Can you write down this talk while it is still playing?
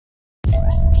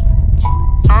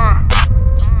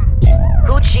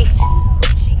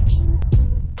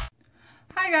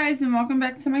Hi guys, and welcome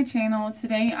back to my channel.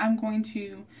 Today I'm going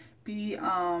to be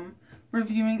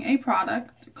reviewing a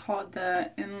product called the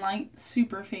Enite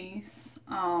Super Face.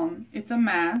 It's a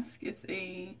mask. It's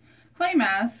a clay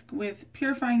mask with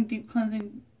purifying deep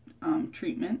cleansing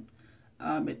treatment.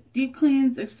 It deep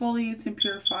cleans, exfoliates, and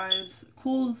purifies,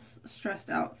 cools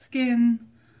stressed out skin.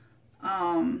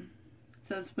 It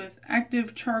says with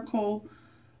active charcoal,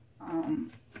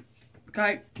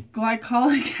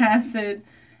 glycolic acid,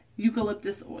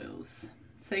 eucalyptus oils.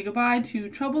 Say goodbye to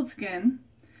troubled skin.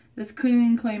 This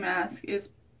cleaning clay mask is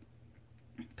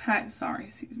packed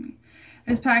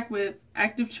with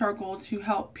active charcoal to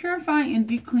help purify and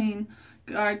deep clean,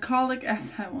 glycolic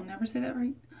acid, I will never say that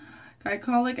right,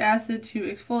 glycolic acid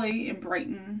to exfoliate and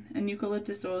brighten, and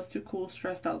eucalyptus oils to cool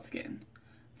stressed out skin.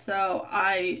 So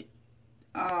I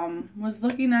was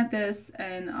looking at this,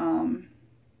 and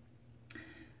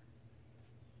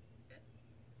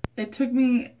it took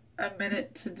me a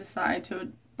minute to decide to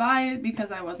buy it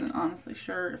because I wasn't honestly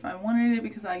sure if I wanted it,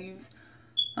 because I use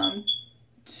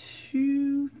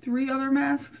 2-3 other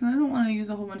masks and I don't want to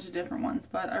use a whole bunch of different ones,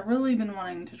 but I've really been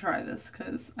wanting to try this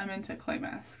because I'm into clay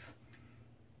masks.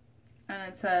 And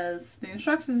it says the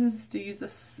instructions is to use a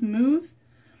smooth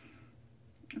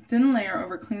thin layer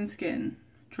over clean skin,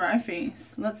 dry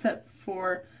face. Let set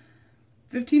for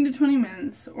 15 to 20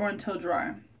 minutes or until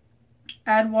dry.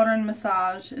 Add water and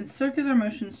massage in circular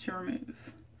motions to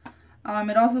remove.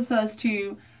 It also says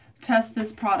to test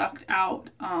this product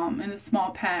out in a small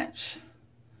patch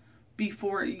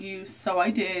before use, so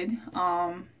I did.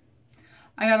 I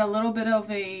got a little bit of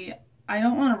a, I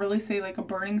don't want to really say like a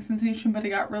burning sensation, but it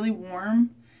got really warm.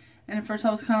 And at first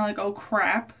I was kind of like, oh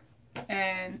crap.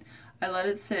 And I let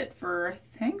it sit for, I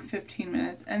think, 15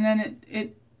 minutes. And then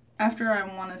it after, I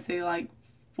want to say like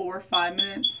 4 or 5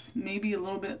 minutes, maybe a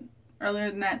little bit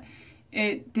earlier than that,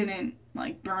 it didn't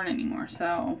like burn anymore.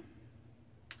 So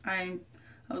I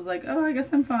was like, oh, I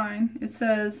guess I'm fine. It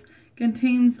says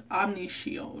contains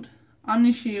Omni-Shield.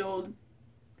 Omni-Shield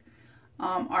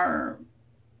are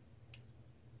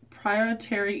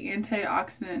proprietary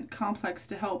antioxidant complex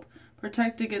to help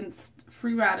protect against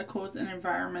free radicals and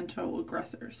environmental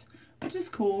aggressors, which is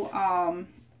cool.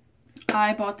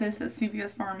 I bought this at CVS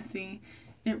Pharmacy.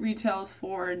 It retails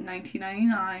for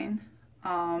 $19.99.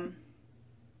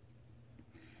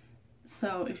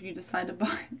 So if you decide to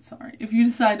buy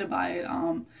it,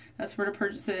 that's where to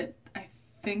purchase it. I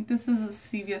think this is a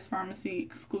CVS Pharmacy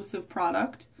exclusive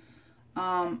product.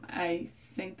 I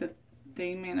think that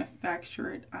they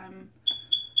manufacture it. I'm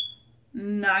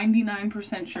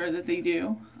 99% sure that they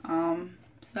do.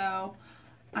 So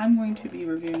I'm going to be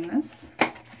reviewing this.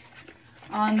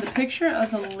 On the picture of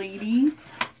the lady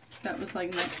that was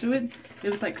like next to it,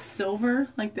 it was like silver,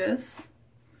 like this.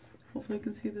 Hopefully you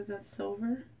can see that that's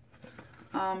silver.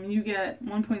 You get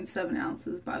 1.7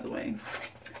 ounces, by the way.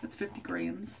 That's 50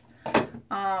 grams.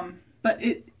 But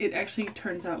it actually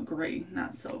turns out gray,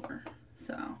 not silver.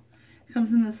 So it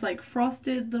comes in this like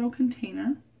frosted little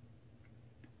container.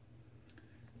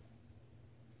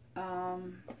 Let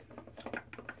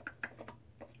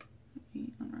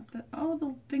me unwrap that. Oh,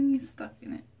 the thingy's stuck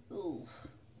in it. Ugh.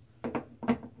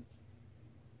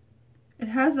 It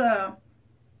has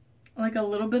like a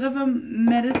little bit of a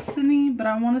medicine-y, but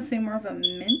I want to say more of a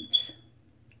mint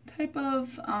type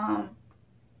of,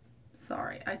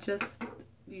 sorry, I just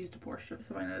used a portion of,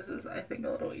 so my nose is, I think,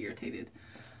 a little irritated.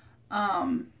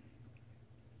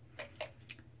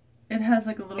 It has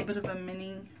like a little bit of a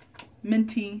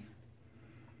minty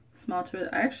smell to it.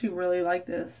 I actually really like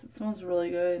this. It smells really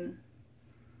good.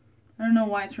 I don't know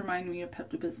why it's reminding me of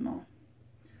Pepto-Bismol.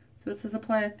 So it says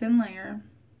apply a thin layer.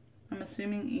 I'm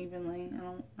assuming evenly. I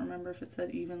don't remember if it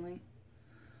said evenly.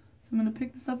 So I'm going to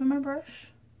pick this up in my brush.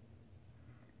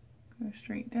 Go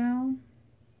straight down.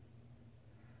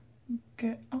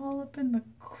 Get all up in the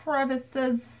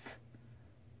crevices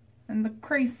and the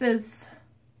creases.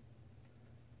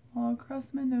 All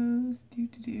across my nose.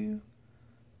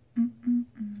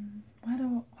 Why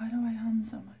do I hum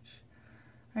so much?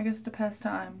 I guess to pass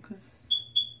time, because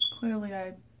clearly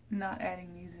I'm not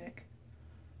adding music.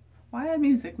 Why add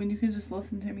music when you can just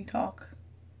listen to me talk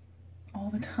all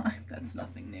the time? That's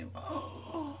nothing new.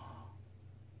 Oh,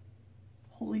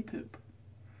 holy poop.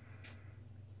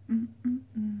 It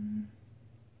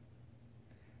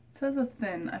says a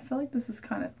thin. I feel like this is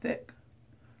kind of thick,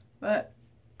 but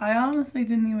I honestly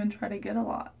didn't even try to get a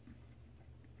lot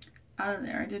out of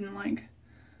there. I didn't like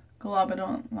glob it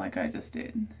on like I just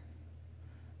did.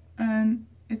 And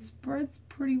it spreads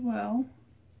pretty well.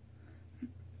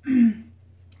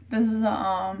 This is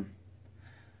a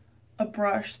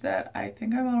brush that I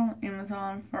think I bought on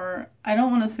Amazon for, I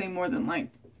don't want to say more than like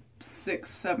 $6,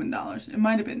 $7. It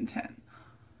might have been 10,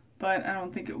 but I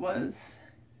don't think it was.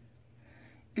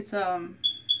 It's Hands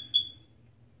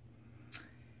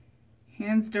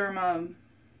Derma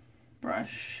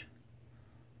brush.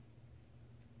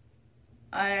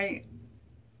 I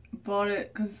bought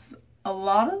it because a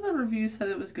lot of the reviews said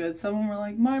it was good. Some were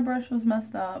like, my brush was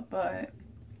messed up, but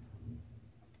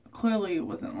clearly it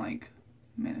wasn't like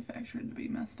manufactured to be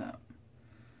messed up.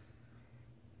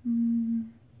 A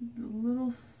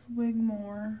little swig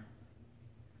more.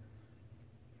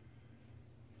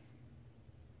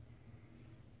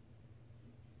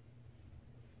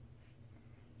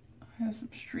 I have some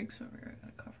streaks over here I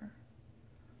gotta cover.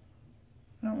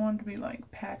 I don't want it to be like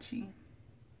patchy.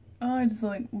 Oh, I just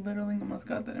like literally almost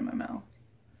got that in my mouth.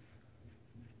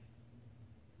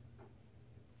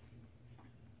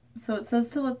 So it says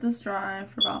to let this dry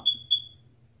for about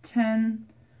 10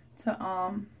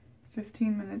 to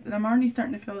 15 minutes, and I'm already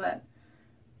starting to feel that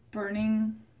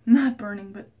burning, not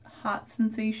burning, but hot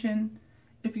sensation.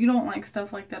 If you don't like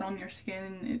stuff like that on your skin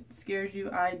and it scares you,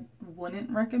 I wouldn't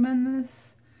recommend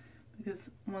this, because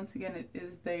once again it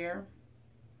is there,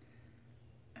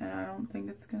 and I don't think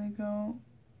it's gonna go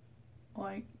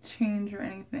like change or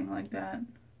anything like that.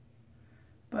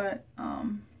 But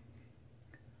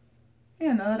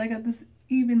yeah, now that I got this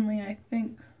evenly, I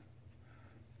think,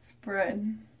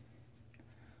 spread,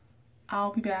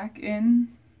 I'll be back in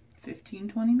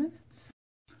 15-20 minutes.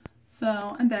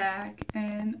 So I'm back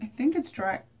and I think it's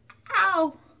dry.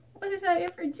 Ow! What did I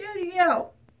ever do to you?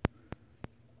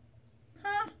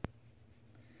 Huh?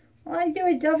 All I do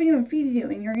is love you and feed you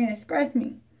and you're gonna scratch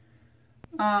me.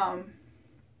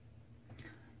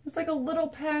 It's like a little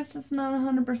patch that's not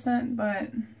 100%,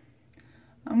 but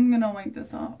I'm gonna wipe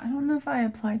this off. I don't know if I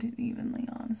applied it evenly,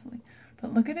 honestly.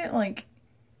 But look at it like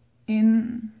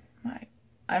in my,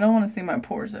 I don't want to say my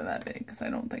pores are that big because I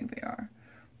don't think they are.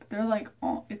 But they're like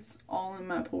it's all in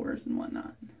my pores and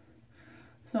whatnot.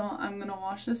 So I'm gonna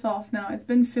wash this off now. It's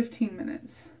been 15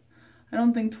 minutes. I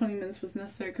don't think 20 minutes was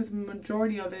necessary because the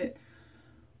majority of it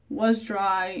was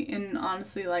dry in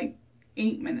honestly like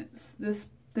 8 minutes.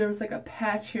 There was like a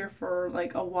patch here for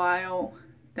like a while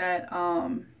that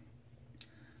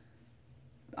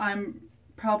I'm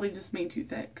probably just made too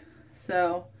thick.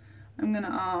 So I'm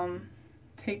gonna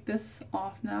take this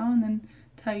off now and then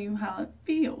tell you how it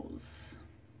feels.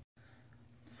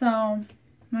 So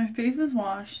my face is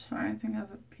washed. Sorry, I think I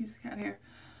have a piece of cat hair.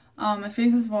 My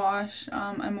face is washed.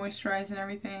 I moisturized and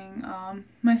everything.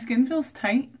 My skin feels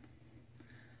tight.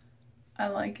 I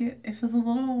like it. It feels a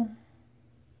little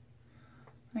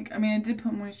like, I mean, I did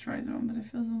put moisturizer on, but it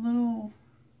feels a little,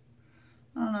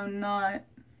 I don't know, not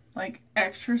like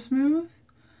extra smooth,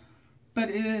 but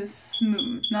it is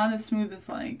smooth. Not as smooth as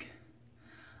like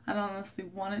I don't honestly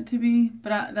want it to be,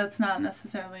 but that's not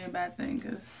necessarily a bad thing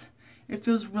because it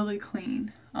feels really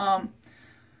clean.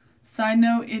 Side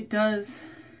note, it does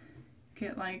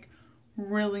get like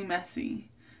really messy,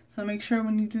 so make sure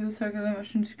when you do the circular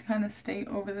motion to kind of stay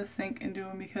over the sink and do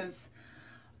them, because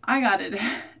I got it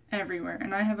everywhere,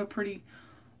 and I have a pretty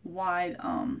wide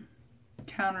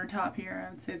countertop here.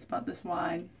 I would say it's about this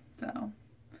wide, so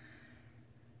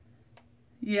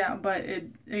yeah, but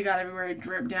it got everywhere. It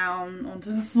dripped down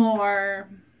onto the floor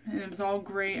and it was all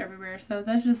gray everywhere, so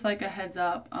that's just like a heads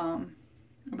up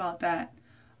about that.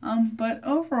 But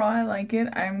overall I like it.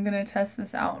 I'm gonna test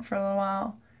this out for a little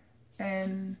while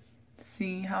and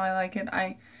see how I like it.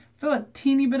 I feel a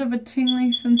teeny bit of a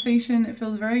tingly sensation. It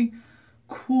feels very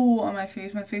cool on my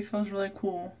face. My face feels really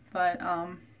cool, but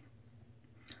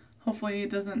hopefully it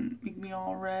doesn't make me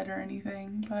all red or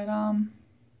anything. But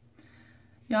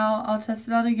yeah, I'll test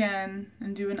it out again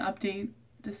and do an update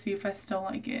to see if I still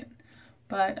like it.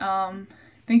 But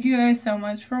thank you guys so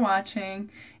much for watching.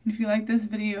 And if you like this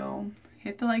video,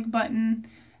 hit the like button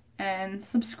and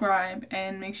subscribe,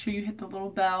 and make sure you hit the little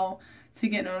bell to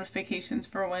get notifications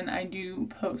for when I do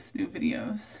post new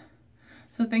videos.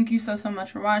 So thank you so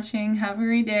much for watching. Have a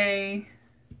great day.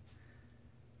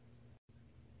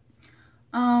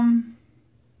 One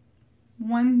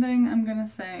thing I'm gonna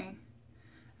say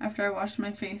after I washed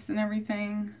my face and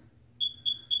everything,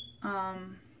 I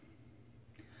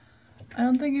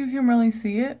don't think you can really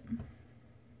see it.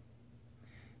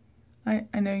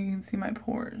 I know you can see my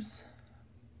pores,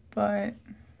 but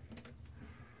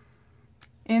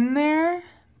in there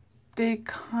they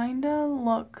kinda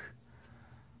look,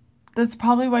 that's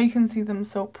probably why you can see them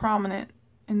so prominent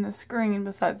in the screen,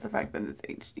 besides the fact that it's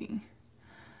HD.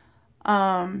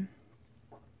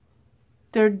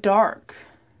 They're dark.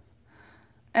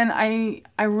 And I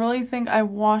really think I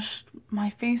washed my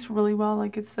face really well.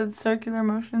 Like it said circular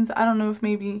motions. I don't know if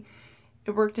maybe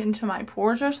it worked into my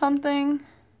pores or something.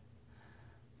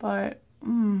 But,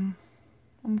 I'm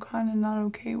kind of not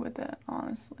okay with it,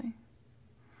 honestly.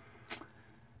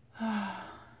 Dang.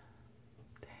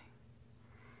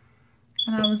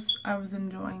 And I was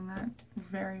enjoying that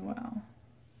very well.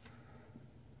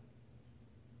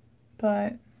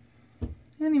 But,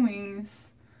 anyways,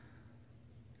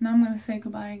 now I'm going to say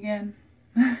goodbye again.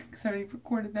 Because I already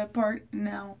recorded that part. And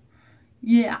now,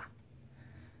 yeah.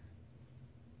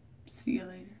 See you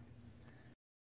later.